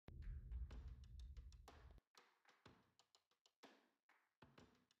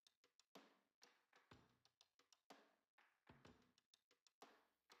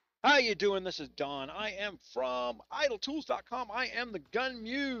you doing? This is Don. I am from idletools.com. I am the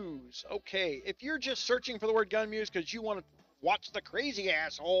GunMuse. Okay, if you're just searching for the word GunMuse because you want to watch the crazy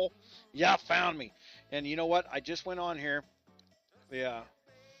asshole, you found me. And you know what? I just went on here. Yeah,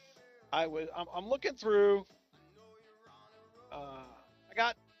 I'm looking through.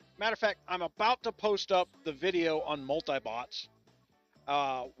 Matter of fact, I'm about to post up the video on multi-bots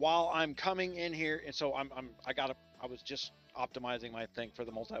while I'm coming in here, and so I was just optimizing my thing for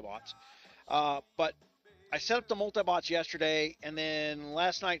the multi-bots. But I set up the multi-bots yesterday, and then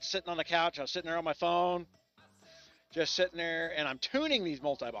last night sitting on the couch, I was sitting there on my phone, just sitting there, and I'm tuning these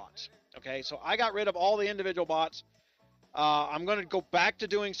multi-bots. Okay, so I got rid of all the individual bots. I'm going to go back to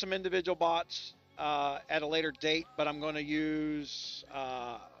doing some individual bots at a later date, but I'm going to use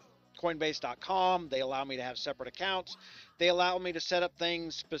Coinbase.com. They allow me to have separate accounts. They allow me to set up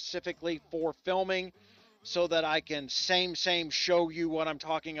things specifically for filming so that I can same show you what I'm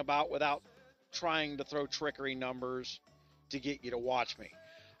talking about without trying to throw trickery numbers to get you to watch me.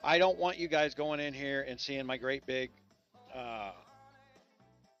 I don't want you guys going in here and seeing my great big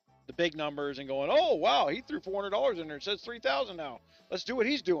the big numbers and going, oh wow, he threw $400 in there. It says 3,000 now. Let's do what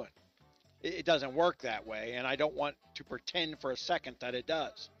he's doing. It doesn't work that way, and I don't want to pretend for a second that it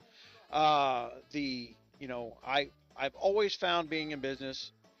does. I've always found being in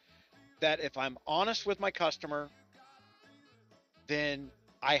business that if I'm honest with my customer, then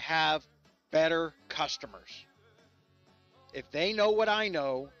I have better customers. If they know what I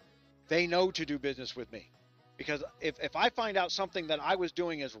know, they know to do business with me. Because if I find out something that I was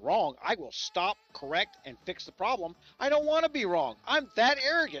doing is wrong, I will stop, correct, and fix the problem. I don't want to be wrong. I'm that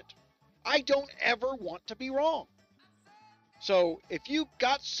arrogant. I don't ever want to be wrong. So if you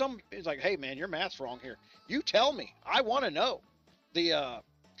got it's like, hey man, your math's wrong here. You tell me. I want to know.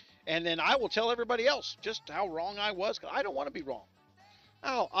 And then I will tell everybody else just how wrong I was, because I don't want to be wrong.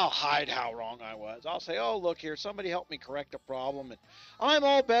 I'll hide how wrong I was. I'll say, oh look here, somebody helped me correct a problem, and I'm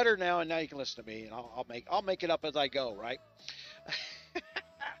all better now. And now you can listen to me, and I'll make it up as I go, right?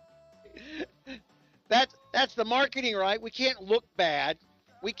 That's the marketing, right? We can't look bad.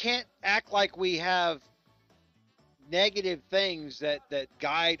 We can't act like we have negative things that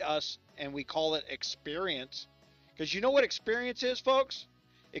guide us, and we call it experience. Because you know what experience is, folks?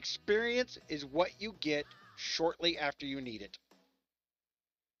 Experience is what you get shortly after you need it.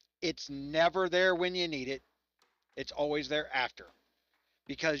 It's never there when you need it. It's always there after.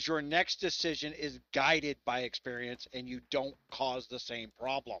 Because your next decision is guided by experience, and you don't cause the same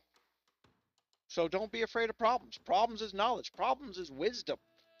problem. So don't be afraid of problems. Problems is knowledge. Problems is wisdom.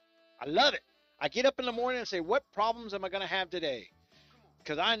 I love it. I get up in the morning and say, what problems am I going to have today?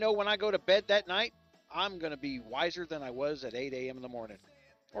 Because I know when I go to bed that night, I'm going to be wiser than I was at 8 a.m. in the morning.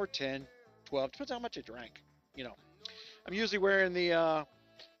 Or 10, 12, depends on how much I drank. You know, I'm usually wearing the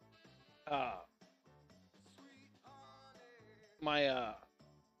my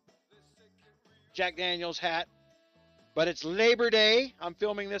Jack Daniels hat, but it's Labor Day. I'm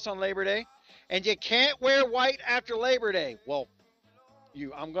filming this on Labor Day, and you can't wear white after Labor Day. Well,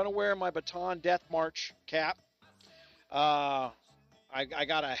 I'm going to wear my Baton Death March cap. I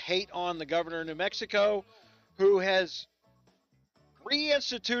got a hate on the governor of New Mexico, who has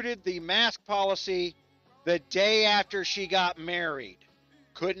reinstituted the mask policy the day after she got married.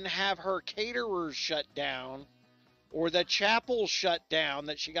 Couldn't have her caterers shut down or the chapel shut down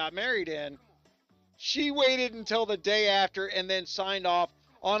that she got married in. She waited until the day after and then signed off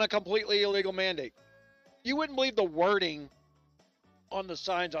on a completely illegal mandate. You wouldn't believe the wording on the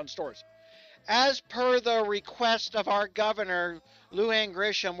signs on stores. As per the request of our governor, Luann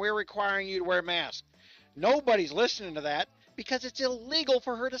Grisham, we're requiring you to wear masks. Nobody's listening to that because it's illegal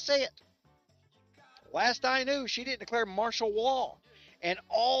for her to say it. Last I knew, she didn't declare martial law. And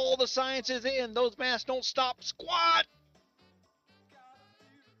all the science is in, those masks don't stop squat.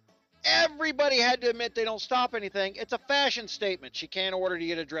 Everybody had to admit they don't stop anything. It's a fashion statement. She can't order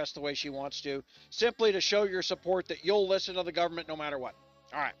you to dress the way she wants to, simply to show your support that you'll listen to the government no matter what.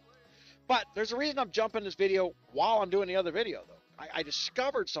 All right. But there's a reason I'm jumping this video while I'm doing the other video, though. I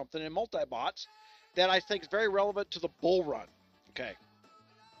discovered something in multi-bots that I think is very relevant to the bull run. Okay.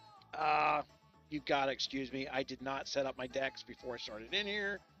 You gotta excuse me. I did not set up my decks before I started in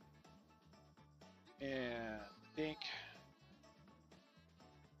here. And I think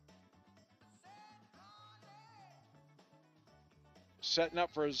setting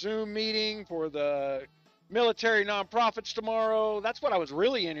up for a Zoom meeting for the military nonprofits tomorrow. That's what I was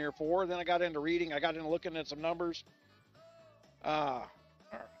really in here for. Then I got into reading. I got into looking at some numbers. All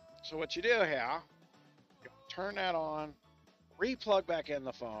right. So what you do here, you turn that on, replug back in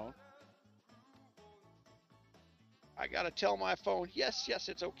the phone. I got to tell my phone, yes, yes,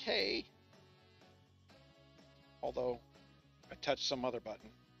 it's okay. Although I touched some other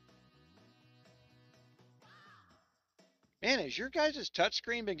button. Man, has your guys'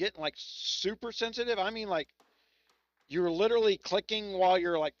 touchscreen been getting like super sensitive? I mean, like you're literally clicking while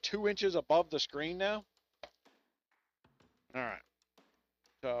you're like 2 inches above the screen now. All right.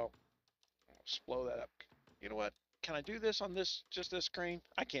 So let's blow that up. You know what? Can I do this on this, just this screen?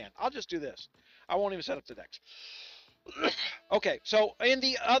 I can. I'll just do this. I won't even set up the next. Okay, so in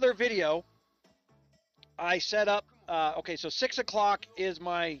the other video, I set up, okay, so 6 o'clock is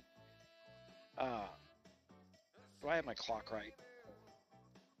my, do I have my clock right?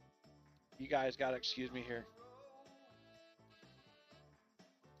 You guys got to excuse me here.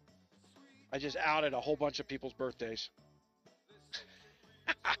 I just outed a whole bunch of people's birthdays.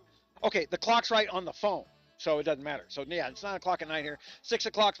 Okay, the clock's right on the phone, so it doesn't matter. So yeah, it's 9 o'clock at night here. 6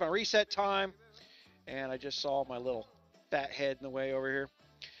 o'clock's my reset time, and I just saw my little fat head in the way over here.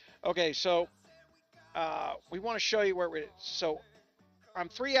 Okay, so we want to show you where we. So I'm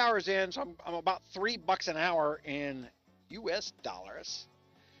 3 hours in, so I'm about $3 an hour in U.S. dollars.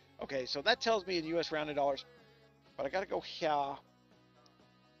 Okay, so that tells me in U.S. rounded dollars, but I got to go here. I'm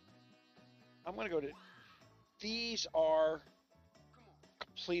going to go to. These are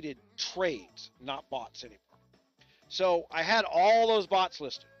completed trades, not bots anymore. So I had all those bots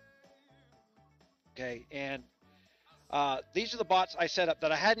listed. Okay, and these are the bots I set up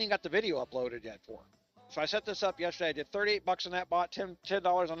that I hadn't even got the video uploaded yet for. So I set this up yesterday. I did $38 on that bot,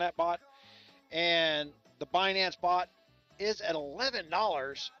 $10 on that bot, and the Binance bot is at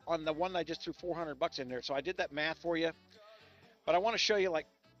 $11 on the one I just threw $400 in there. So I did that math for you. But I want to show you like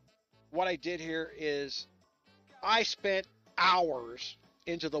what I did here is I spent hours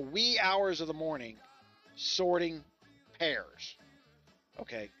into the wee hours of the morning sorting pairs.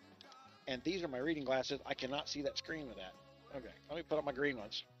 Okay. And these are my reading glasses. I cannot see that screen with that. Okay. Let me put up my green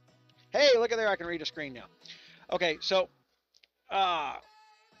ones. Hey, look at there. I can read a screen now. Okay. So,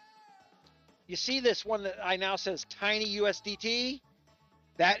 you see this one that I now says tiny USDT?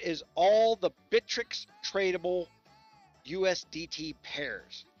 That is all the Bittrex tradable USDT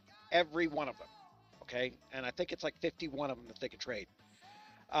pairs. Every one of them. Okay. And I think it's like 51 of them that they can trade.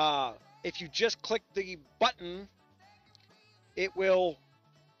 If you just click the button, it will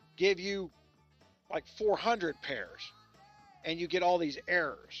give you like 400 pairs and you get all these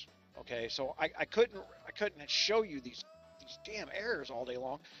errors. Okay. So I couldn't show you these damn errors all day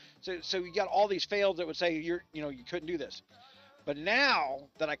long. So you got all these fails that would say you couldn't do this. But now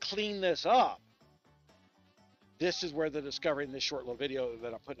that I clean this up, this is where the discovery in this short little video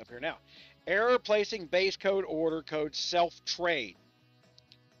that I'm putting up here now. Error placing base code, order code, self-trade.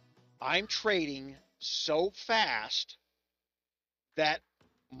 I'm trading so fast that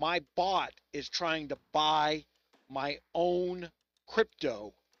my bot is trying to buy my own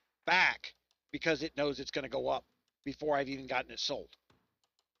crypto back because it knows it's going to go up before I've even gotten it sold.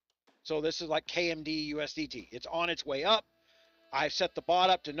 So this is like KMD USDT. It's on its way up. I've set the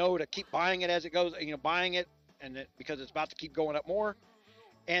bot up to know to keep buying it as it goes, buying it, and because it's about to keep going up more.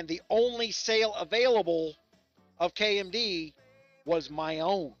 And the only sale available of KMD was my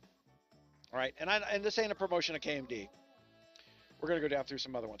own. All right, and this ain't a promotion of KMD. We're going to go down through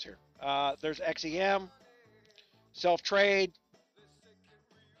some other ones here. There's XEM, self-trade.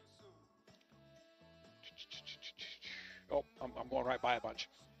 Oh, I'm going right by a bunch.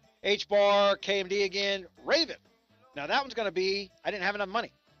 H-bar, KMD again, Raven. Now that one's going to be, I didn't have enough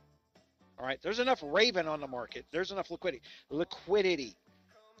money. All right, there's enough Raven on the market. There's enough liquidity.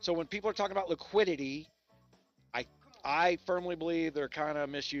 So when people are talking about liquidity, I firmly believe they're kind of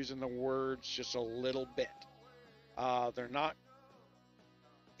misusing the words just a little bit. They're not.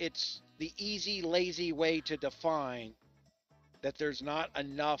 It's the easy, lazy way to define that there's not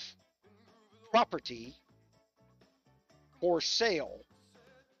enough property for sale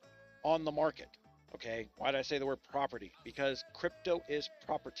on the market. Okay, why did I say the word property? Because crypto is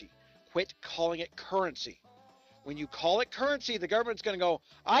property. Quit calling it currency. When you call it currency, the government's going to go,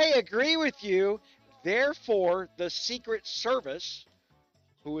 I agree with you. Therefore, the Secret Service,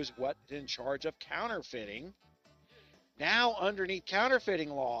 who is what in charge of counterfeiting, now underneath counterfeiting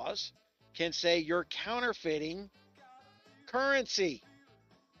laws, can say you're counterfeiting currency.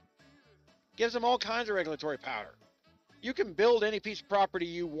 Gives them all kinds of regulatory power. You can build any piece of property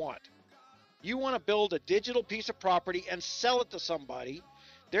you want. You want to build a digital piece of property and sell it to somebody.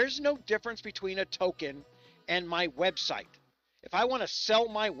 There's no difference between a token and my website. If I want to sell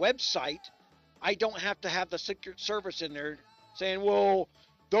my website, I don't have to have the Secret Service in there saying, well,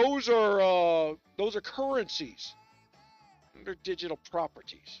 those are currencies. They're digital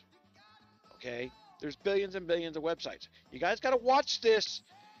properties. Okay? There's billions and billions of websites. You guys got to watch this.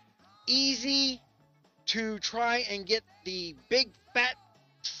 Easy to try and get the big fat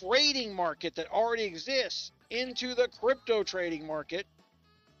trading market that already exists into the crypto trading market,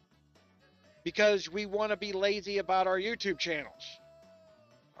 because we want to be lazy about our YouTube channels.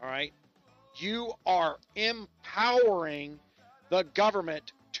 All right. You are empowering the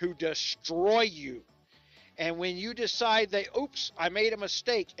government to destroy you. And when you decide that, oops, I made a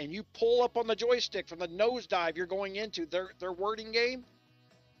mistake, and you pull up on the joystick from the nosedive you're going into, their wording game,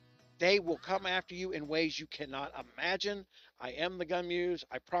 they will come after you in ways you cannot imagine. I am the GunMuse.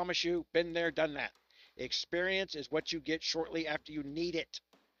 I promise you, been there, done that. Experience is what you get shortly after you need it.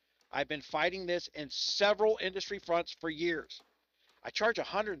 I've been fighting this in several industry fronts for years. I charge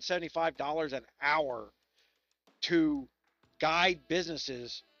 $175 an hour to guide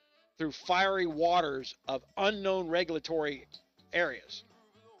businesses through fiery waters of unknown regulatory areas.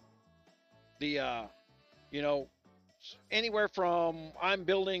 Anywhere from I'm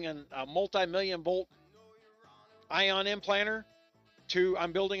building a multi-million volt ion implanter to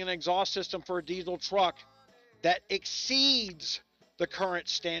I'm building an exhaust system for a diesel truck that exceeds the current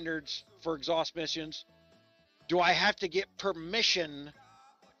standards for exhaust emissions. Do I have to get permission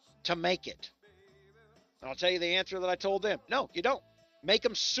to make it? And I'll tell you the answer that I told them. No, you don't. Make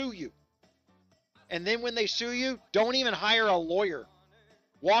them sue you. And then when they sue you, don't even hire a lawyer.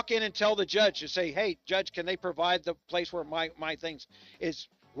 Walk in and tell the judge to say, hey, judge, can they provide the place where my things is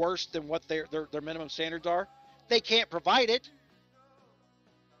worse than what their minimum standards are? They can't provide it.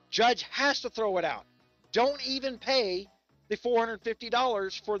 Judge has to throw it out. Don't even pay the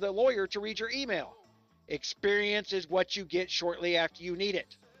 $450 for the lawyer to read your email. Experience is what you get shortly after you need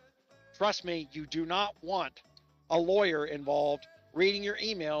it. Trust me, you do not want a lawyer involved reading your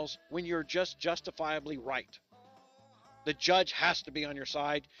emails when you're just justifiably right. The judge has to be on your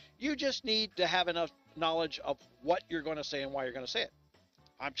side. You just need to have enough knowledge of what you're going to say and why you're going to say it.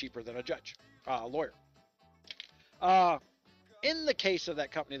 I'm cheaper than a lawyer. In the case of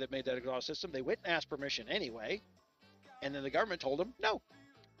that company that made that exhaust system, they went and asked permission anyway, and then the government told them no.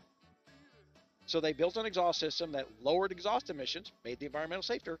 So they built an exhaust system that lowered exhaust emissions, made the environmental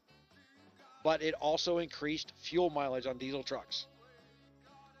safer, but it also increased fuel mileage on diesel trucks.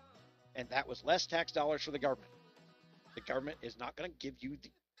 And that was less tax dollars for the government. The government is not going to give you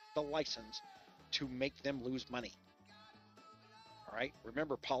the license to make them lose money. All right?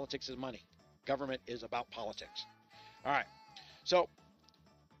 Remember, politics is money. Government is about politics. All right. So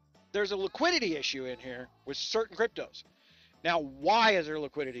there's a liquidity issue in here with certain cryptos. Now, why is there a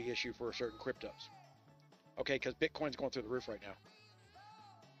liquidity issue for certain cryptos? Okay, because Bitcoin's going through the roof right now.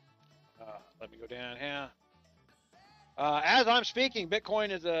 Let me go down here. As I'm speaking,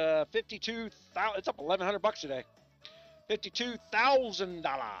 Bitcoin is $52,000. It's up $1,100 today.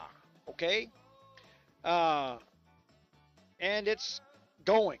 $52,000. Okay, and it's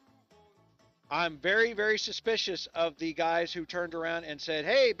going. I'm very, very suspicious of the guys who turned around and said,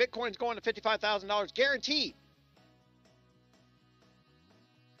 "Hey, Bitcoin's going to $55,000 guaranteed."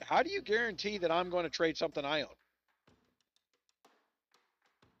 How do you guarantee that I'm going to trade something I own?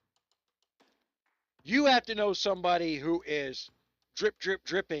 You have to know somebody who is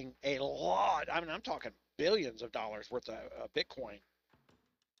dripping a lot. I mean, I'm talking billions of dollars worth of Bitcoin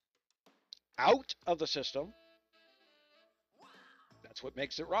out of the system. That's what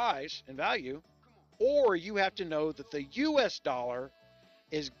makes it rise in value. Or you have to know that the US dollar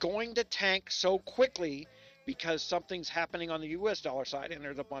is going to tank so quickly because something's happening on the US dollar side, and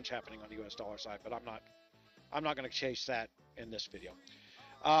there's a bunch happening on the US dollar side, but I'm not going to chase that in this video.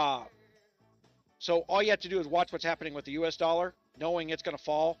 So all you have to do is watch what's happening with the US dollar, knowing it's going to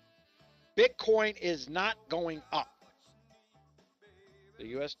fall. Bitcoin is not going up. The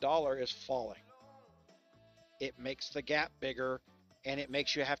US dollar is falling. It makes the gap bigger, and it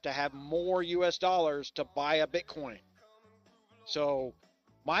makes you have to have more US dollars to buy a Bitcoin. So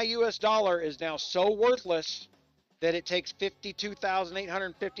my US dollar is now so worthless that it takes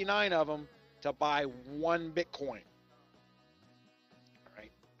 52,859 of them to buy one Bitcoin. All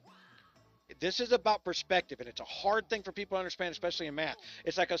right. This is about perspective, and it's a hard thing for people to understand, especially in math.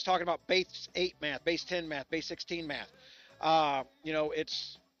 It's like I was talking about base 8 math, base 10 math, base 16 math.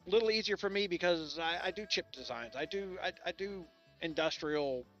 It's a little easier for me because I do chip designs. I do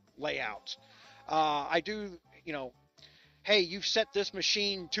industrial layouts. I do, hey, you've set this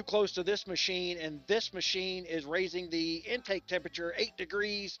machine too close to this machine, and this machine is raising the intake temperature 8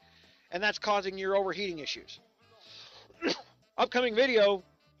 degrees, and that's causing your overheating issues. Upcoming video,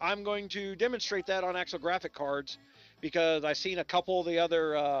 I'm going to demonstrate that on actual graphic cards, because I've seen a couple of the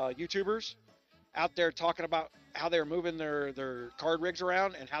other YouTubers out there talking about how they're moving their card rigs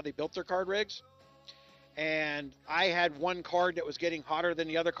around and how they built their card rigs. and I had one card that was getting hotter than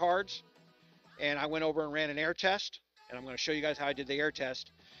the other cards, and I went over and ran an air test, and I'm going to show you guys how I did the air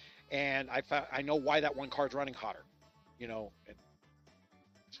test, and I know why that one card's running hotter. You know,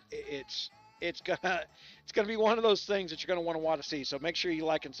 it's it's gonna be one of those things that you're gonna want to see. So make sure you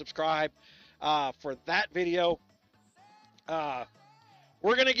like and subscribe for that video.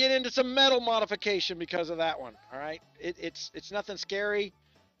 We're gonna get into some metal modification because of that one. All right, it's nothing scary,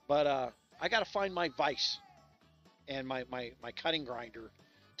 but I gotta find my vise and my cutting grinder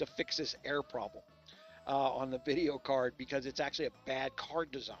to fix this air problem on the video card, because it's actually a bad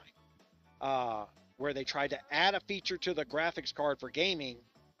card design where they tried to add a feature to the graphics card for gaming,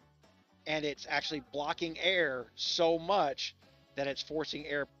 and it's actually blocking air so much that it's forcing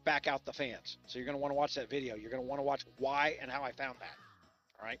air back out the fans. So you're going to want to watch that video. You're going to want to watch why and how I found that.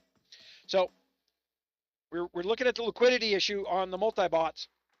 All right. So we're looking at the liquidity issue on the multi-bots.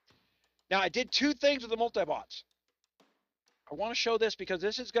 Now, I did two things with the multi-bots. I want to show this because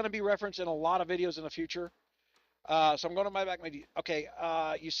this is going to be referenced in a lot of videos in the future. So I'm going to my back. Okay,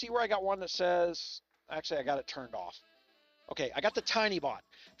 you see where I got one that says, actually, I got it turned off. Okay, I got the tiny bot.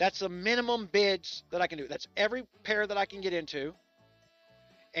 That's the minimum bids that I can do. That's every pair that I can get into.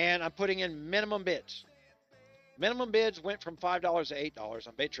 And I'm putting in minimum bids. Minimum bids went from $5 to $8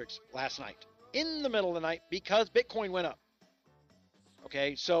 on Bittrex last night, in the middle of the night, because Bitcoin went up.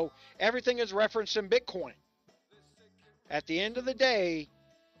 Okay, so everything is referenced in Bitcoin. At the end of the day,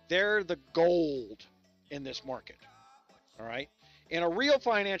 they're the gold in this market. All right. In a real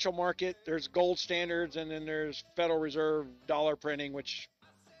financial market, there's gold standards, and then there's Federal Reserve dollar printing, which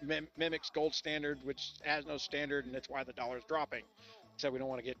mimics gold standard, which has no standard, and that's why the dollar is dropping. So we don't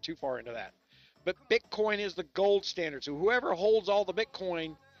want to get too far into that. But Bitcoin is the gold standard. So whoever holds all the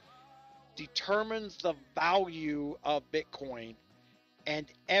Bitcoin determines the value of Bitcoin and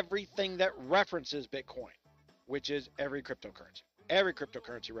everything that references Bitcoin, which is every cryptocurrency. Every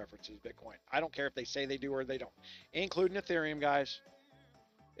cryptocurrency references Bitcoin. I don't care if they say they do or they don't, including Ethereum, guys.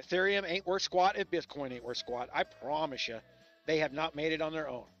 Ethereum ain't worth squat if Bitcoin ain't worth squat. I promise you, they have not made it on their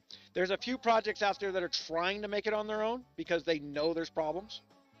own. There's a few projects out there that are trying to make it on their own because they know there's problems.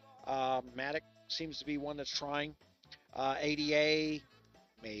 Matic seems to be one that's trying. ADA,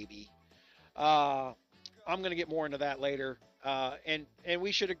 maybe. I'm going to get more into that later. And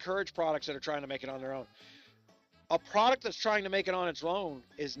we should encourage products that are trying to make it on their own. A product that's trying to make it on its own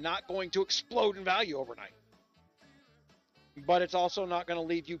is not going to explode in value overnight. But it's also not going to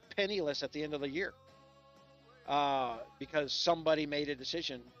leave you penniless at the end of the year because somebody made a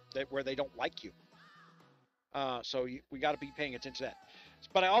decision where they don't like you. So we got to be paying attention to that.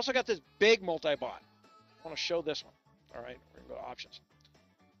 But I also got this big multi-bot. I want to show this one. All right, we're going to go to options.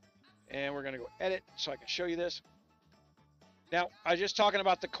 And we're going to go edit so I can show you this. Now, I was just talking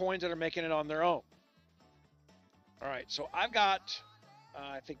about the coins that are making it on their own. All right, so I've got,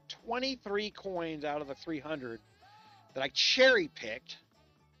 I think, 23 coins out of the 300 that I cherry-picked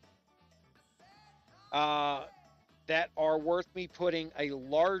that are worth me putting a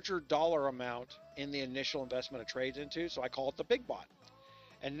larger dollar amount in the initial investment of trades into, so I call it the big bot.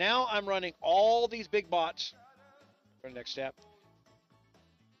 And now I'm running all these big bots for the next step.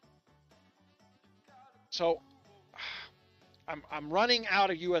 So I'm running out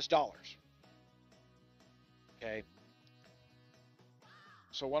of US dollars. Okay.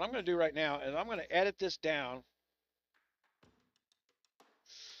 So what I'm going to do right now is I'm going to edit this down.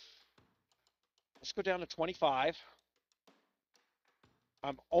 Let's go down to 25.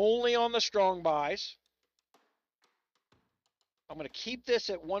 I'm only on the strong buys. I'm going to keep this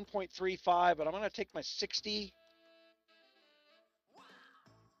at 1.35, but I'm going to take my 60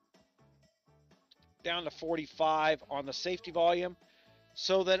 down to 45 on the safety volume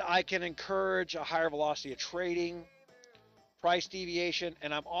so that I can encourage a higher velocity of trading, price deviation,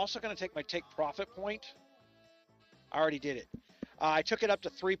 and I'm also going to take my take profit point. I already did it. I took it up to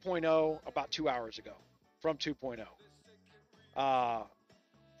 3.0 about 2 hours ago from 2.0.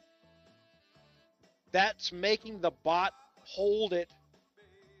 That's making the bot hold it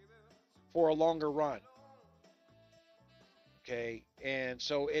for a longer run. Okay, and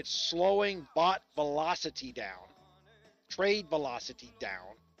so it's slowing bot velocity down, trade velocity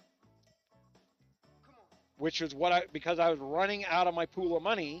down, which is what because I was running out of my pool of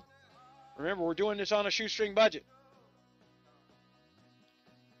money. Remember, we're doing this on a shoestring budget.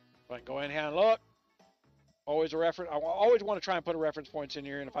 So I can go in here and look. Always a reference. I always want to try and put a reference points in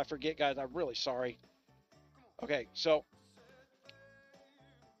here, and if I forget, guys, I'm really sorry. Okay, so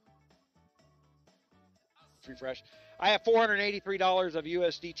refresh. I have $483 of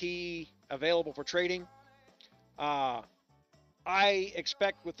USDT available for trading. I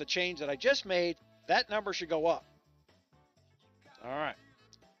expect with the change that I just made that number should go up. All right.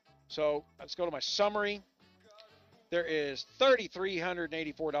 So let's go to my summary. There is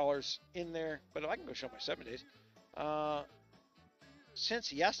 $3,384 in there, but I can go show my 7 days.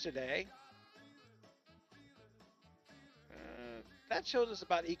 Since yesterday, that shows us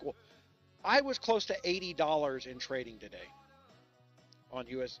about equal. I was close to $80 in trading today on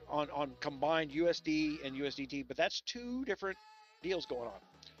on combined USD and USDT, but that's two different deals going on,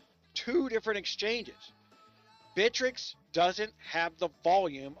 two different exchanges. Bittrex doesn't have the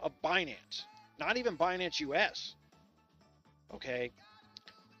volume of Binance, not even Binance US. Okay,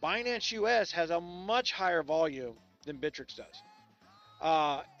 Binance US has a much higher volume than Bittrex does.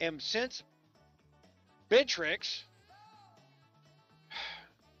 And since Bittrex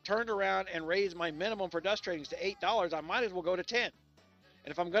turned around and raised my minimum for dust tradings to $8, I might as well go to 10.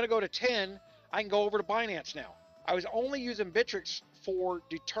 And if I'm going to go to 10, I can go over to Binance now. I was only using Bittrex for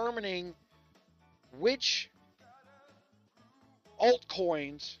determining which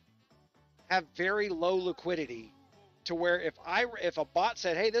altcoins have very low liquidity, to where if a bot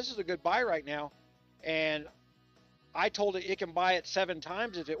said, hey, this is a good buy right now, and I told it can buy it 7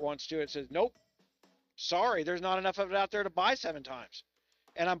 times if it wants to, it says, nope, sorry, there's not enough of it out there to buy 7 times.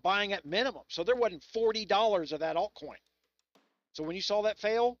 And I'm buying at minimum. So there wasn't $40 of that altcoin. So when you saw that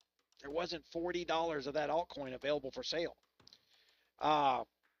fail, there wasn't $40 of that altcoin available for sale. I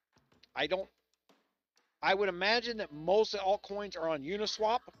would imagine that most altcoins are on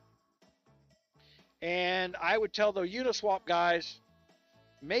Uniswap. And I would tell the Uniswap guys,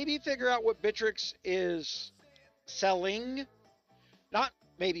 maybe figure out what Bittrex is selling. Not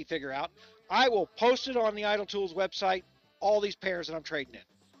maybe figure out. I will post it on the Idle Tools website, all these pairs that I'm trading in.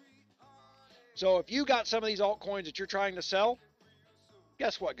 So if you got some of these altcoins that you're trying to sell,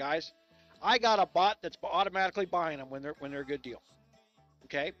 guess what, guys? I got a bot that's automatically buying them when they're a good deal.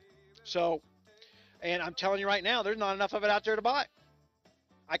 Okay? So, and I'm telling you right now, there's not enough of it out there to buy.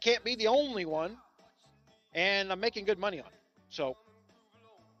 I can't be the only one, and I'm making good money on it. So,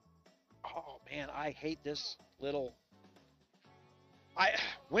 oh man, I hate this little.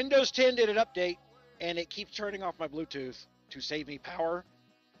 Windows 10 did an update, and it keeps turning off my Bluetooth to save me power,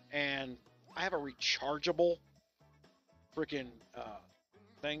 and I have a rechargeable freaking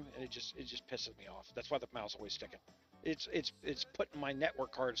thing, and it just pisses me off. That's why the mouse is always sticking. It's putting my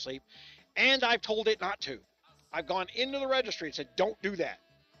network card to sleep, and I've told it not to. I've gone into the registry and said, don't do that.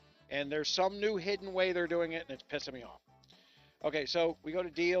 And there's some new hidden way they're doing it, and it's pissing me off. Okay, so we go to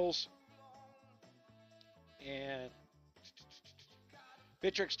deals, and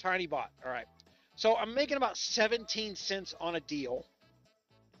Bittrex Tiny Bot. All right. So I'm making about 17 cents on a deal.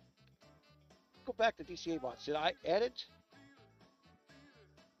 Go back to DCA bots. Did I edit?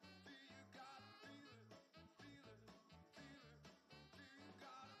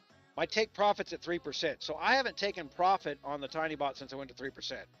 My take profit's at 3%. So I haven't taken profit on the Tiny Bot since I went to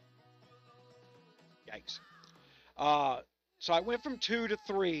 3%. Yikes. So I went from 2 to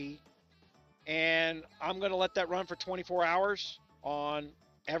 3, and I'm going to let that run for 24 hours on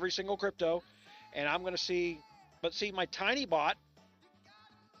every single crypto, and I'm going to see, but see my Tiny Bot,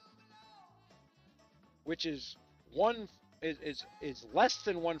 which is less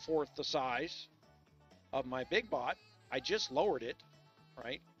than 1/4 the size of my big bot. I just lowered it,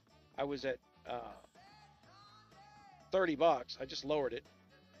 right? I was at $30. I just lowered it.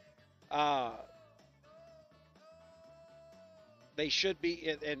 They should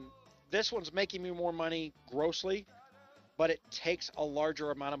be, and this one's making me more money grossly, but it takes a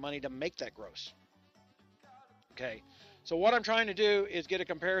larger amount of money to make that gross. Okay, so what I'm trying to do is get a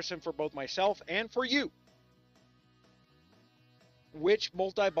comparison for both myself and for you. Which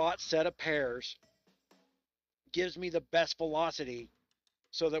multi-bot set of pairs gives me the best velocity,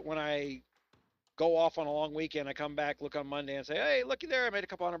 so that when I go off on a long weekend, I come back, look on Monday, and say, hey, looky there, I made a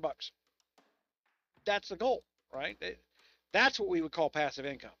couple $100. That's the goal, right? That's what we would call passive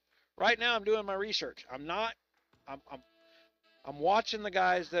income. Right now, I'm doing my research. I'm watching the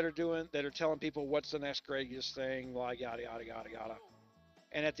guys that are telling people what's the next greatest thing, like yada yada yada yada.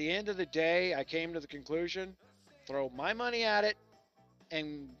 And at the end of the day, I came to the conclusion: throw my money at it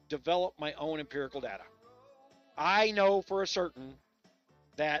and develop my own empirical data. I know for a certain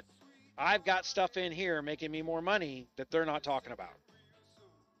that I've got stuff in here making me more money that they're not talking about.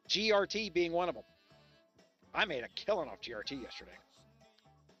 GRT being one of them. I made a killing off GRT yesterday.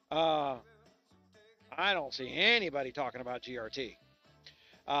 I don't see anybody talking about GRT.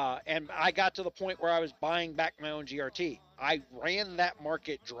 And I got to the point where I was buying back my own GRT. I ran that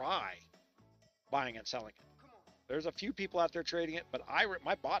market dry, buying and selling it. There's a few people out there trading it, but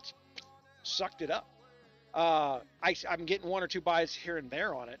my bots sucked it up. I'm getting 1 or 2 buys here and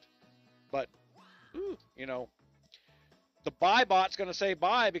there on it, but You know, the buy bot's going to say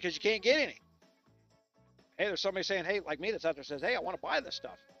buy because you can't get any. Hey, there's somebody saying, hey, like me that's out there says, hey, I want to buy this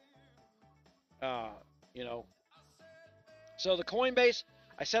stuff. You know, so the Coinbase,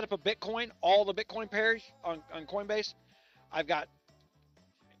 I set up a Bitcoin, all the Bitcoin pairs on Coinbase. I've got,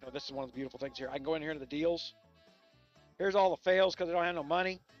 you know, this is one of the beautiful things here. I can go in here to the deals. Here's all the fails because I don't have no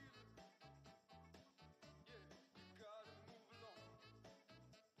money.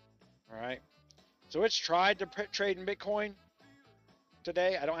 All right. So it's tried to trade in Bitcoin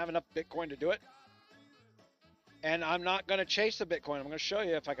today. I don't have enough Bitcoin to do it. And I'm not going to chase the Bitcoin. I'm going to show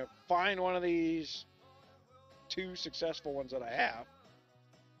you if I can find one of these 2 successful ones that I have.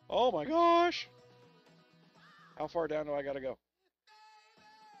 Oh my gosh. How far down do I got to go?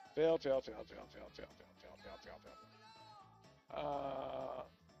 Failed.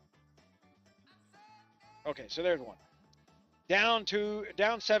 Okay, so there's one. Down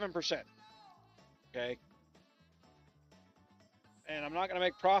 7%. Okay. And I'm not going to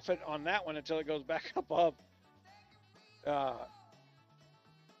make profit on that one until it goes back above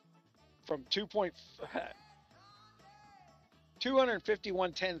from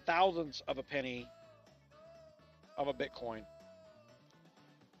 251 ten thousandths of a penny of a Bitcoin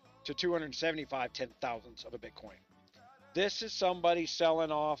to 275 ten thousandths of a Bitcoin. This is somebody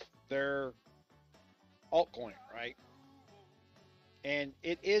selling off their altcoin, right? And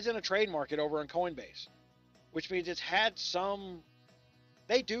it is in a trade market over on Coinbase, which means it's had some.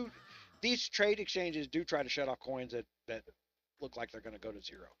 These trade exchanges do try to shut off coins that look like they're going to go to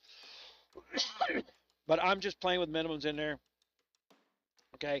zero. But I'm just playing with minimums in there.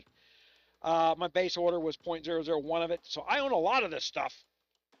 Okay. My base order was 0.001 of it. So I own a lot of this stuff.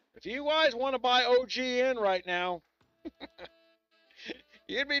 If you guys want to buy OGN right now,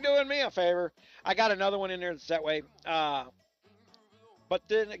 you'd be doing me a favor. I got another one in there that's that way. But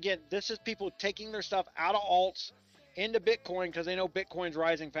then again, this is people taking their stuff out of alts into Bitcoin because they know Bitcoin's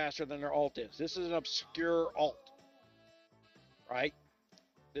rising faster than their alt is. This is an obscure alt, right?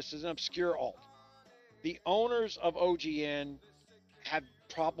 This is an obscure alt. The owners of OGN have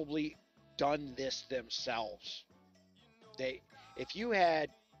probably done this themselves. If you had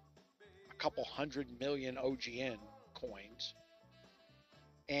a couple 100 million OGN coins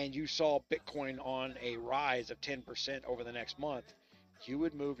and you saw Bitcoin on a rise of 10% over the next month, you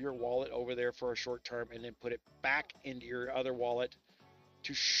would move your wallet over there for a short term and then put it back into your other wallet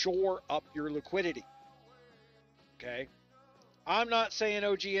to shore up your liquidity. Okay? I'm not saying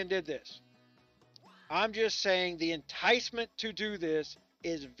OGN did this. I'm just saying the enticement to do this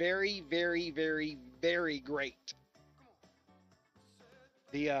is very, very, very, very great.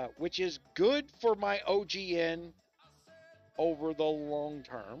 Which is good for my OGN over the long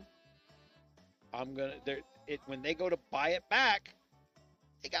term. When they go to buy it back,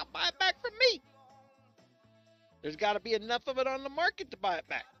 they got to buy it back from me. There's got to be enough of it on the market to buy it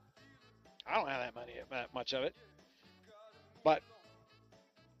back. I don't have that much of it, but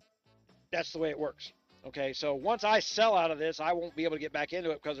that's the way it works. Okay, so once I sell out of this, I won't be able to get back into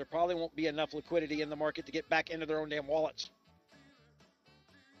it because there probably won't be enough liquidity in the market to get back into their own damn wallets.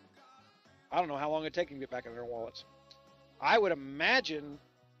 I don't know how long it'd take them to get back into their wallets. I would imagine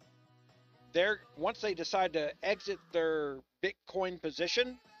once they decide to exit their Bitcoin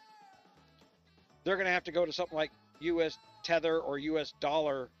position, they're going to have to go to something like US Tether or US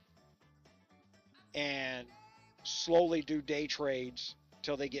dollar and slowly do day trades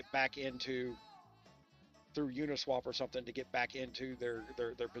till they get back into, through Uniswap or something, to get back into their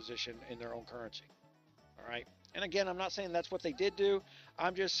position in their own currency. All right. And again, I'm not saying that's what they did do.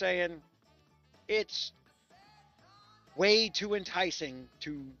 I'm just saying it's way too enticing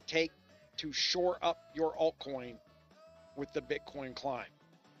to shore up your altcoin with the Bitcoin climb.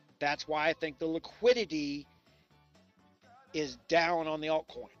 That's why I think the liquidity is down on the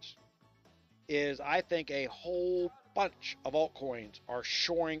altcoins. I think a whole bunch of altcoins are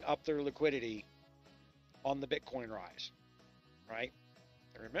shoring up their liquidity on the Bitcoin rise, right?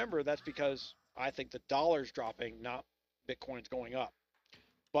 And remember, that's because I think the dollar's dropping, not Bitcoin's going up.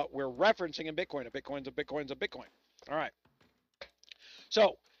 But we're referencing in Bitcoin. A Bitcoin's a Bitcoin's a Bitcoin. All right.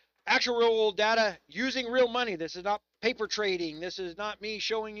 So, actual real world data using real money. This is not paper trading. This is not me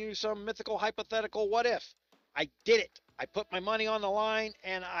showing you some mythical hypothetical what if. I did it. I put my money on the line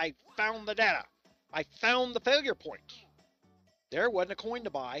and I found the data. I found the failure points. There wasn't a coin to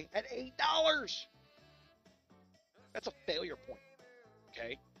buy at $8. That's a failure point.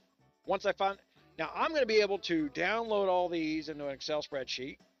 Okay. Once I found, now I'm going to be able to download all these into an Excel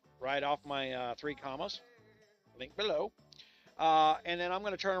spreadsheet right off my 3 commas, link below. And then I'm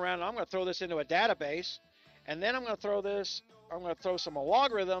going to turn around and I'm going to throw this into a database. And then I'm going to throw some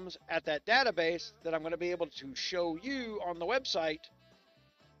logarithms at that database that I'm going to be able to show you on the website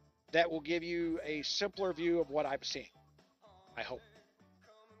that will give you a simpler view of what I'm seeing, I hope.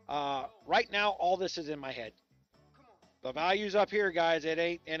 Right now, all this is in my head. The value's up here, guys. It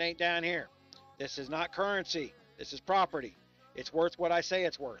ain't down here. This is not currency. This is property. It's worth what I say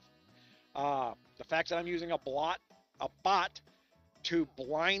it's worth. The fact that I'm using a bot to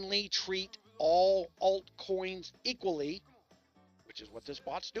blindly treat all altcoins equally, which is what this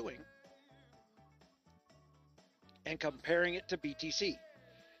bot's doing, and comparing it to BTC.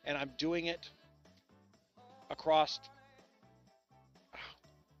 And I'm doing it across...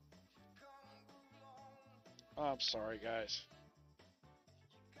 Oh, I'm sorry, guys.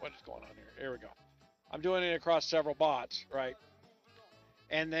 What is going on here? Here we go. I'm doing it across several bots, right?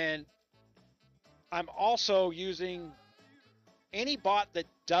 And then I'm also using any bot that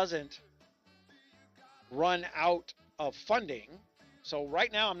doesn't run out of funding. So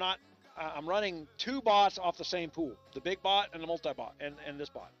right now I'm running two bots off the same pool, the big bot and the multi-bot and this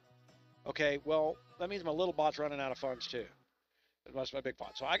bot. Okay, well, that means my little bot's running out of funds too. That's my big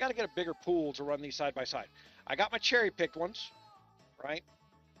bot. So I got to get a bigger pool to run these side by side. I got my cherry picked ones, right?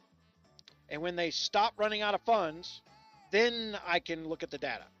 And when they stop running out of funds, then I can look at the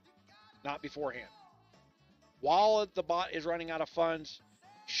data, not beforehand. While the bot is running out of funds,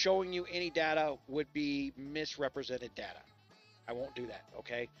 showing you any data would be misrepresented data. I won't do that,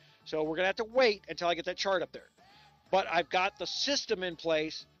 okay? So we're going to have to wait until I get that chart up there. But I've got the system in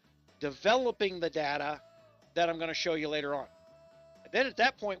place, developing the data that I'm going to show you later on. And then at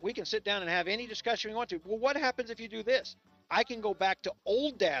that point, we can sit down and have any discussion we want to. Well, what happens if you do this? I can go back to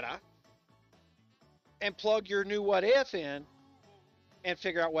old data and plug your new what if in and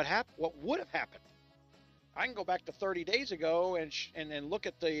figure out what would have happened. I can go back to 30 days ago and then look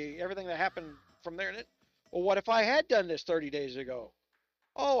at everything that happened from there. Well, what if I had done this 30 days ago?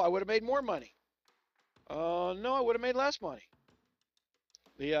 Oh, I would have made more money. No, I would have made less money.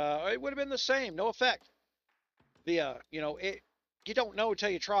 It would have been the same, no effect. You don't know until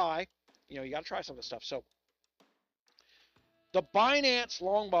you try. You got to try some of the stuff. So the Binance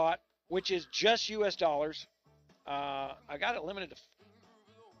long bot, which is just US dollars, I got it limited to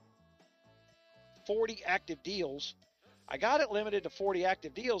 40 active deals. I got it limited to 40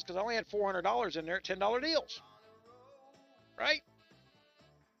 active deals because I only had $400 in there at $10 deals. Right?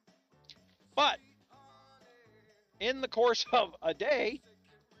 But in the course of a day,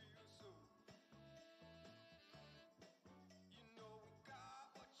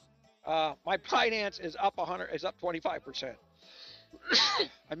 my Binance is up 25%.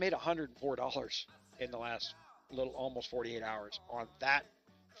 I made $104 in the last almost 48 hours on that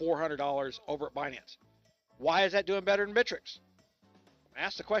 $400 over at Binance. Why is that doing better than Bittrex?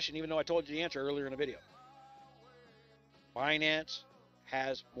 Ask the question, even though I told you the answer earlier in the video. Binance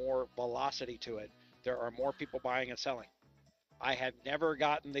has more velocity to it. There are more people buying and selling. I have never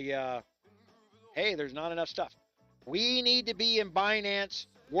gotten the, hey, there's not enough stuff. We need to be in Binance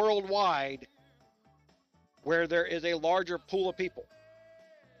worldwide where there is a larger pool of people.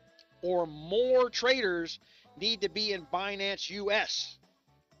 Or more traders need to be in Binance US.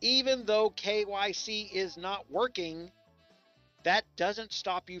 Even though KYC is not working, that doesn't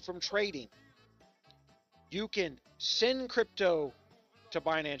stop you from trading. You can send crypto to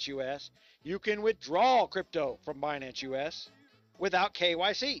Binance US. You can withdraw crypto from Binance US without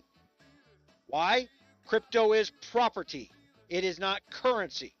KYC. Why? Crypto is property. It is not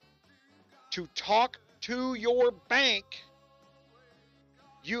currency. To talk to your bank,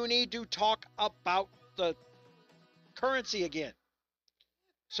 you need to talk about the currency again.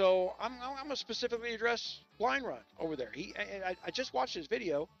 So I'm going to specifically address Blind Run over there. I just watched his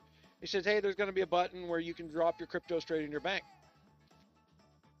video. He says, hey, there's going to be a button where you can drop your crypto straight in your bank.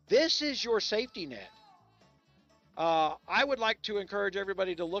 This is your safety net. I would like to encourage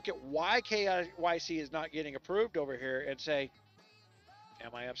everybody to look at why KYC is not getting approved over here and say,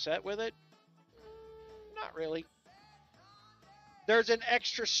 am I upset with it? Not really. There's an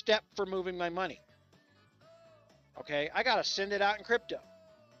extra step for moving my money. Okay, I got to send it out in crypto.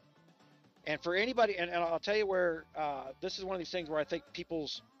 And for anybody, and I'll tell you where, this is one of these things where I think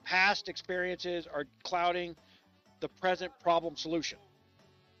people's past experiences are clouding the present problem solution.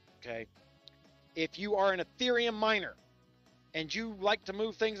 Okay. If you are an Ethereum miner and you like to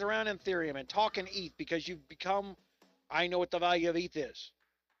move things around in Ethereum and talk in ETH because you've become, I know what the value of ETH is.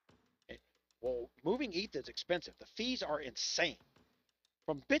 Well, moving ETH is expensive. The fees are insane.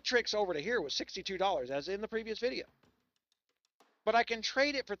 From Bittrex over to here was $62, as in the previous video. But I can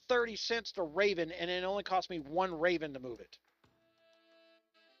trade it for 30 cents to Raven, and it only cost me one Raven to move it.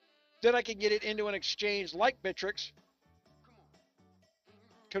 Then I can get it into an exchange like Bittrex,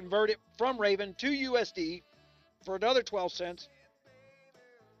 convert it from Raven to USD for another 12 cents,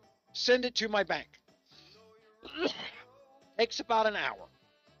 send it to my bank. Takes about an hour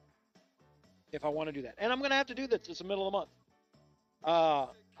if I want to do that. And I'm going to have to do this. It's the middle of the month.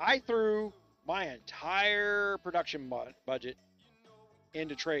 I threw my entire production budget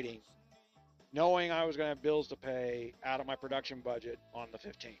into trading, knowing I was going to have bills to pay out of my production budget on the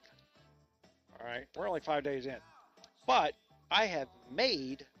 15th. All right, we're only 5 days in. But I have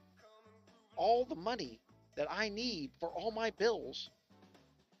made all the money that I need for all my bills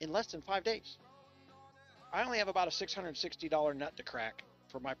in less than 5 days. I only have about a $660 nut to crack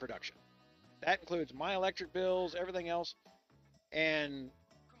for my production. That includes my electric bills, everything else. And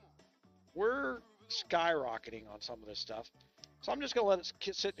we're skyrocketing on some of this stuff. So I'm just going to let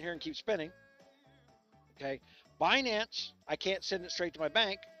it sit here and keep spinning. Okay. Binance, I can't send it straight to my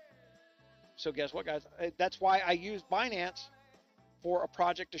bank. So guess what, guys? That's why I use Binance for a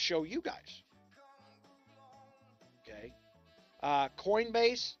project to show you guys. Okay.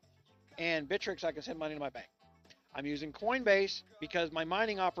 Coinbase and Bittrex, I can send money to my bank. I'm using Coinbase because my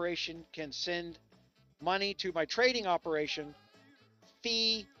mining operation can send money to my trading operation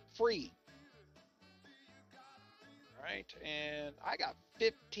fee-free. All right, and I got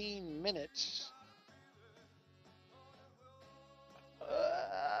 15 minutes.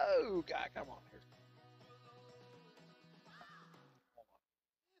 Oh, God, come on here. Hold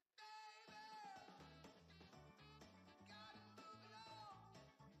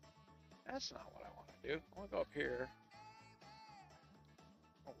on. That's not what I want to do. I want to go up here.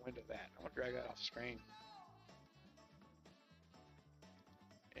 What window that? I want to drag that off the screen.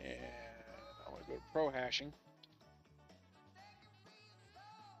 And I want to go to pro hashing.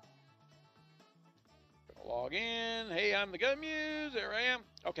 Gonna log in. Hey, I'm the GunMuse. There I am.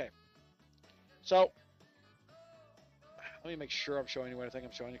 Okay. So let me make sure I'm showing you what I think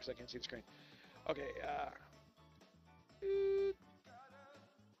I'm showing you because I can't see the screen. Okay. I'm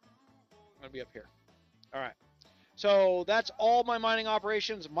gonna be up here. All right. So that's all my mining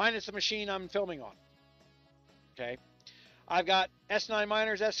operations minus the machine I'm filming on. Okay. I've got S9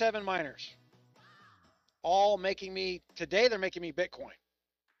 miners, S7 miners, all making me, today they're making me Bitcoin.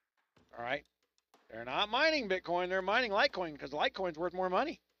 All right. They're not mining Bitcoin, they're mining Litecoin because Litecoin's worth more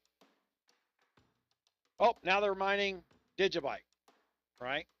money. Oh, now they're mining Digibyte,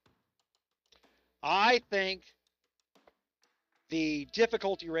 right? I think the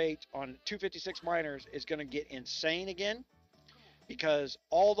difficulty rate on 256 miners is going to get insane again because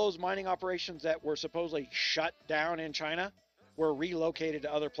all those mining operations that were supposedly shut down in China were relocated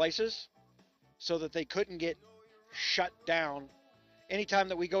to other places so that they couldn't get shut down. Anytime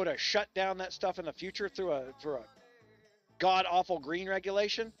that we go to shut down that stuff in the future through a god-awful green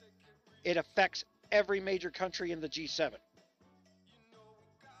regulation, it affects every major country in the G7.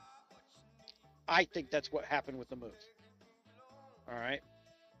 I think that's what happened with the move. All right.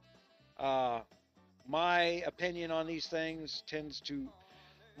 My opinion on these things tends to,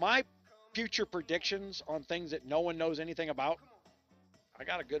 my future predictions on things that no one knows anything about, I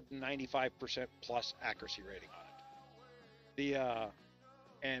got a good 95% plus accuracy rating on it.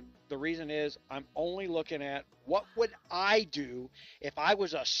 And the reason is I'm only looking at what would I do if I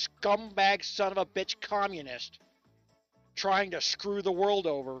was a scumbag son of a bitch communist trying to screw the world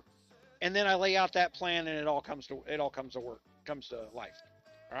over, and then I lay out that plan and it all comes to life.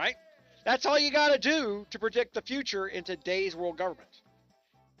 All right? That's all you got to do to predict the future in today's world government.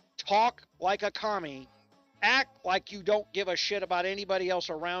 Talk like a commie, act like you don't give a shit about anybody else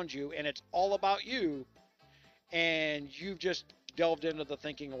around you and it's all about you, and you've just delved into the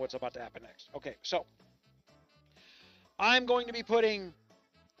thinking of what's about to happen next. Okay, so I'm going to be putting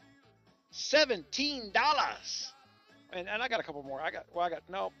 $17, and I got a couple more. I got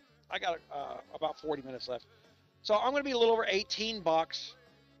about 40 minutes left. So I'm going to be a little over 18 bucks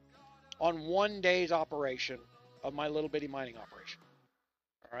on 1 day's operation of my little bitty mining operation.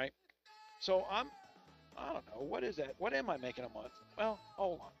 All right. So I don't know, what is that? What am I making a month? Well,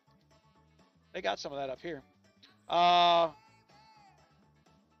 hold on. They got some of that up here.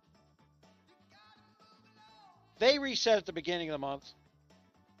 They reset at the beginning of the month.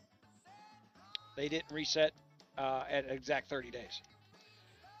 They didn't reset at exact 30 days.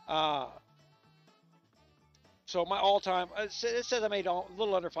 So my all-time, it says I made a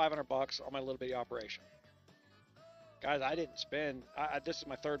little under 500 bucks on my little bitty operation. Guys, I didn't spend, this is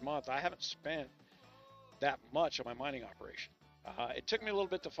my third month. I haven't spent that much on my mining operation. It took me a little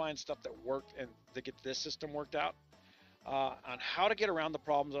bit to find stuff that worked and to get this system worked out on how to get around the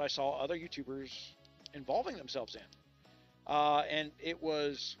problems that I saw other YouTubers involving themselves in. And it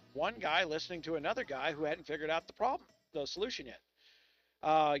was one guy listening to another guy who hadn't figured out the problem, the solution yet.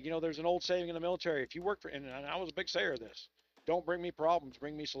 There's an old saying in the military: if you work for, and I was a big sayer of this, don't bring me problems,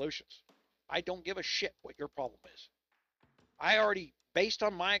 bring me solutions. I don't give a shit what your problem is. I already, based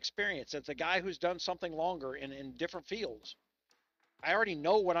on my experience as a guy who's done something longer in different fields, I already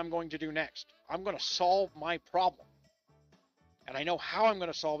know what I'm going to do next. I'm going to solve my problem. And I know how I'm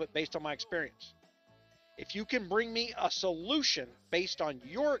going to solve it based on my experience. If you can bring me a solution based on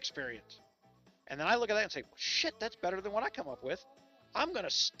your experience, and then I look at that and say, well, shit, that's better than what I come up with, I'm going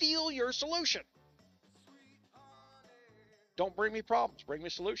to steal your solution. Don't bring me problems, bring me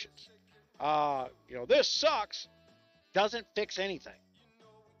solutions. This sucks, doesn't fix anything.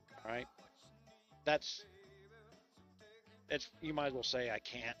 All right? You might as well say, I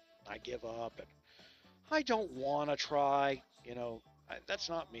can't, I give up, and I don't want to try. That's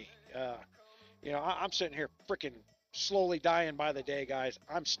not me. I'm sitting here freaking slowly dying by the day, guys.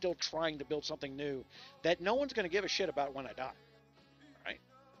 I'm still trying to build something new that no one's going to give a shit about when I die. Right?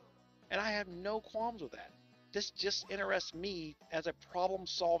 And I have no qualms with that. This just interests me as a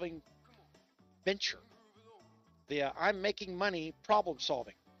problem-solving venture. I'm making money problem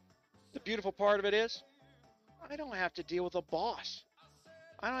solving. The beautiful part of it is I don't have to deal with a boss.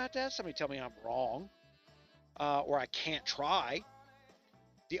 I don't have to have somebody tell me I'm wrong or I can't try.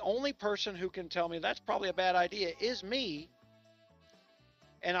 The only person who can tell me that's probably a bad idea is me.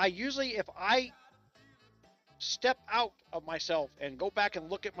 And I usually, if I step out of myself and go back and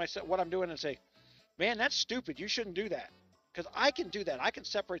look at myself, what I'm doing, and say, man, that's stupid. You shouldn't do that. Because I can do that. I can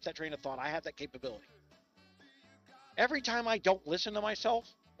separate that train of thought. I have that capability. Every time I don't listen to myself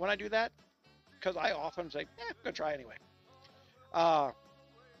when I do that, because I often say, I'm going to try anyway. I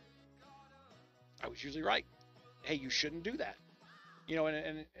was usually right. Hey, you shouldn't do that.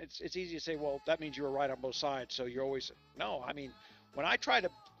 And it's easy to say, well, that means you were right on both sides. So you're always, no, I mean, when I try to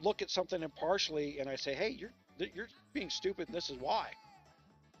look at something impartially and I say, hey, you're being stupid and this is why.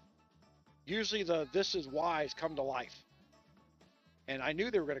 Usually the this is why's come to life. And I knew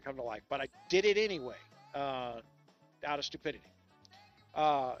they were going to come to life, but I did it anyway, out of stupidity.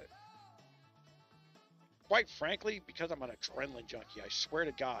 Quite frankly, because I'm an adrenaline junkie, I swear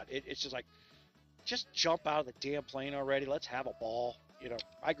to God, it's just like, just jump out of the damn plane already. Let's have a ball.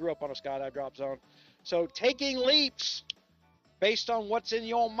 I grew up on a skydive drop zone. So taking leaps based on what's in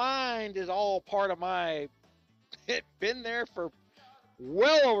your mind is all part of my, been there for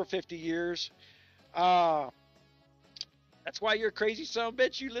well over 50 years. That's why you're a crazy son of a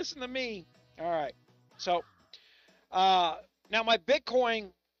bitch. You listen to me. All right. So now my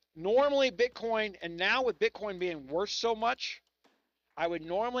Bitcoin, normally Bitcoin, and now with Bitcoin being worth so much, I would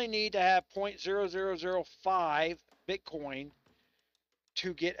normally need to have 0.0005 Bitcoin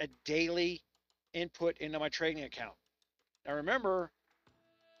to get a daily input into my trading account. Now remember,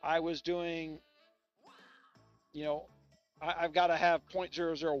 I was doing, I've got to have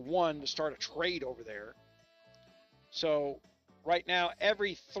 0.001 to start a trade over there. So right now,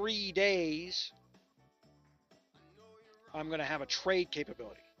 every 3 days, I'm going to have a trade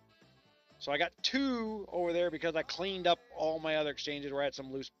capability. So I got 2 over there because I cleaned up all my other exchanges where I had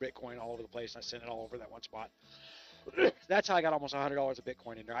some loose Bitcoin all over the place, and I sent it all over that one spot. That's how I got almost $100 of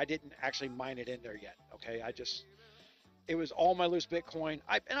Bitcoin in there. I didn't actually mine it in there yet. Okay, it was all my loose Bitcoin.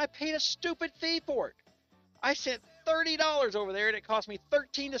 And I paid a stupid fee for it. I sent $30 over there, and it cost me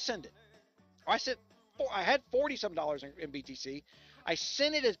 $13 to send it. I had $40 some in BTC. I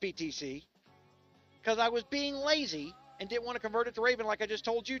sent it as BTC because I was being lazy and didn't want to convert it to Raven like I just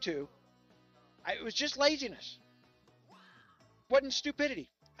told you to. It was just laziness. It wasn't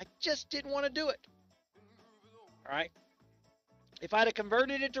stupidity. I just didn't want to do it. All right. If I'd have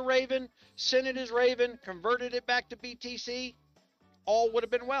converted it to Raven, sent it as Raven, converted it back to BTC, all would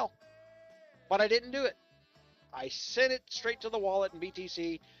have been well. But I didn't do it. I sent it straight to the wallet in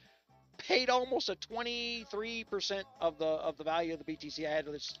BTC, paid almost a 23% of the value of the BTC I had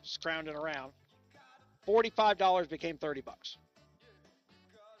that's scrounging around. $45 became $30.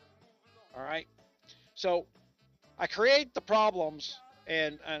 All right. So I create the problems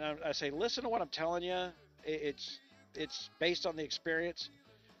and I say, listen to what I'm telling you. It's based on the experience.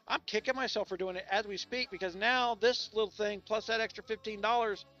 I'm kicking myself for doing it as we speak because now this little thing plus that extra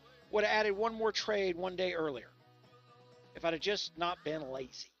 $15 would have added one more trade one day earlier if I'd have just not been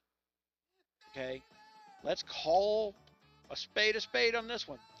lazy. Okay, let's call a spade on this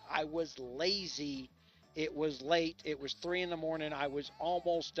one. I was lazy. It was late. It was 3 in the morning. I was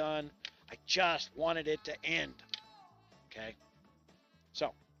almost done. I just wanted it to end. Okay,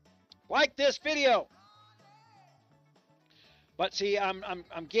 so like this video. But see, I'm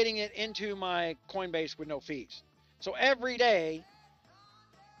getting it into my Coinbase with no fees. So every day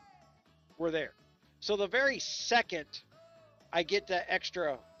we're there. So the very second I get that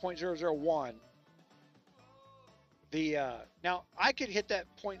extra 0.001, now I could hit that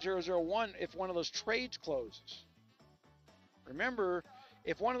 0.001 if one of those trades closes. Remember,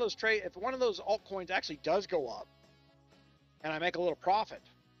 if one of those altcoins actually does go up and I make a little profit,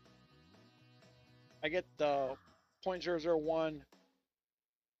 I get the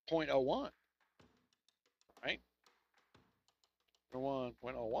 0.001.01, right?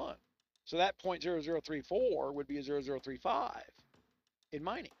 1.01. So that 0.0034 would be a 0035 in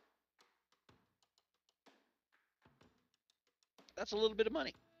mining. That's a little bit of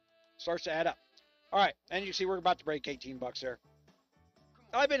money. Starts to add up. All right, and you see we're about to break 18 bucks there.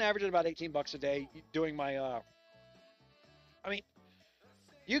 I've been averaging about 18 bucks a day doing my I mean,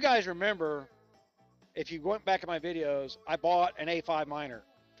 you guys remember, if you went back in my videos, I bought an A5 miner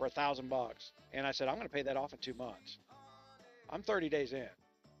for $1,000, and I said I'm going to pay that off in 2 months. I'm 30 days in.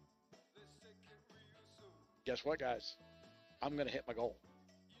 Guess what, guys? I'm going to hit my goal.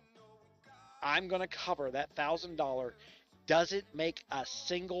 I'm going to cover that $1,000. Doesn't make a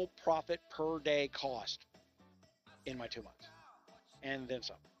single profit per day cost in my 2 months, and then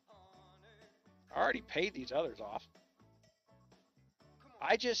some. I already paid these others off.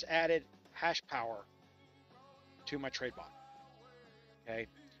 I just added hash power to my trade bot. Okay,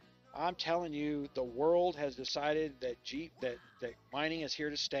 I'm telling you, the world has decided that that mining is here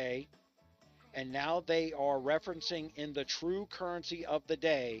to stay, and now they are referencing in the true currency of the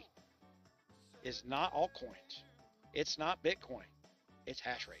day is not altcoins, it's not Bitcoin, it's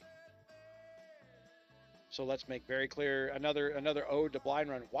hash rate. So let's make very clear, another ode to Blind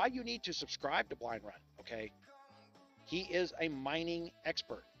Run. Why you need to subscribe to Blind Run? Okay, he is a mining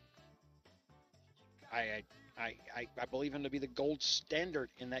expert. I believe him to be the gold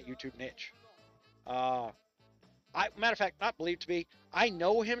standard in that YouTube niche. Matter of fact, not believe to be, I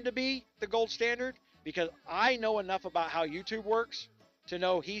know him to be the gold standard because I know enough about how YouTube works to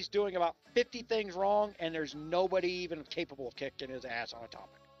know he's doing about 50 things wrong and there's nobody even capable of kicking his ass on a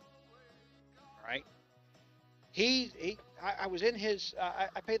topic. All right. I was in his,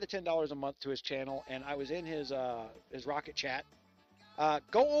 I pay the $10 a month to his channel, and I was in his Rocket Chat.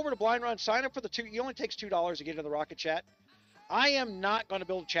 Go over to Blind Run, sign up for it only takes $2 to get into the Rocket Chat. I am not going to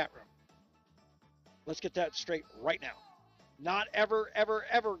build a chat room. Let's get that straight right now. Not ever, ever,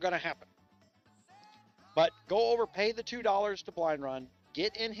 ever going to happen. But go over, pay the $2 to Blind Run,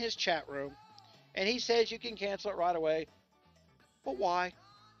 get in his chat room, and he says you can cancel it right away. But why?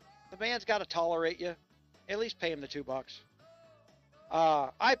 The man's got to tolerate you. At least pay him the $2.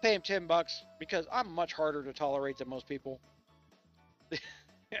 I pay him $10 because I'm much harder to tolerate than most people.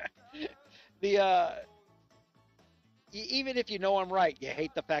 Even if you know I'm right, you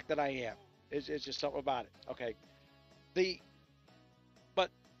hate the fact that I am. It's just something about it. Okay.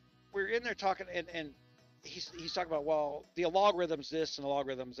 But we're in there talking, and he's talking about, well, the logarithm's this and the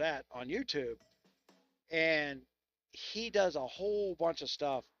logarithm's that on YouTube, and he does a whole bunch of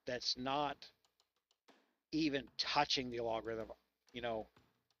stuff that's not even touching the logarithm. You know,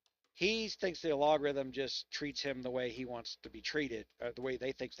 he thinks the logarithm just treats him the way he wants to be treated, the way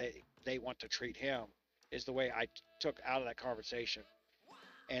they think they want to treat him is the way I took out of that conversation.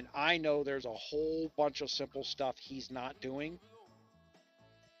 And I know there's a whole bunch of simple stuff he's not doing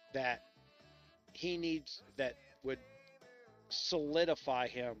that he needs, that would solidify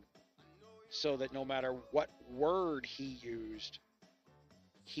him so that no matter what word he used,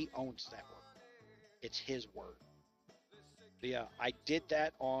 he owns that word. It's his word. I did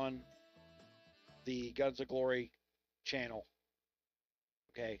that on the Guns of Glory channel.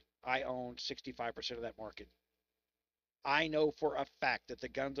 Okay, I own 65% of that market. I know for a fact that the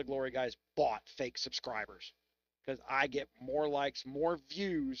Guns of Glory guys bought fake subscribers because I get more likes, more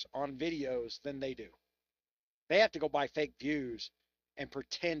views on videos than they do. They have to go buy fake views and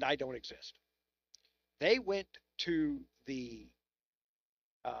pretend I don't exist. They went to the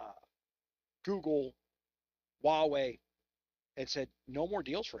Google, Huawei, and said, no more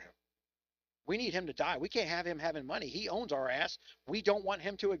deals for him. We need him to die. We can't have him having money. He owns our ass. We don't want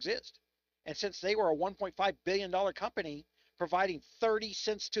him to exist. And since they were a $1.5 billion company providing 30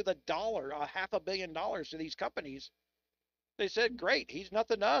 cents to the dollar, a $500 million to these companies, they said, great, he's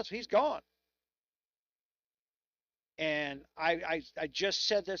nothing to us. He's gone. And I just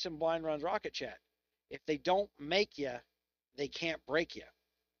said this in Blind Run's Rocket Chat. If they don't make you, they can't break you.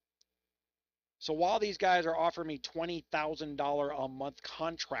 So while these guys are offering me $20,000 a month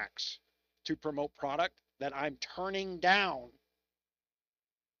contracts to promote product that I'm turning down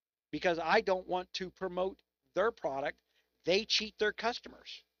because I don't want to promote their product, they cheat their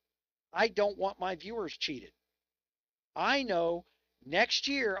customers. I don't want my viewers cheated. I know next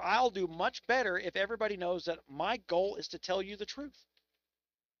year I'll do much better if everybody knows that my goal is to tell you the truth.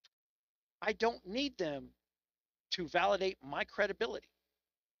 I don't need them to validate my credibility.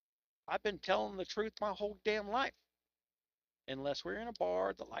 I've been telling the truth my whole damn life. Unless we're in a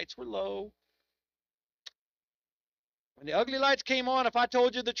bar, the lights were low. When the ugly lights came on, if I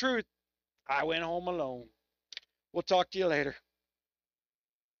told you the truth, I went home alone. We'll talk to you later.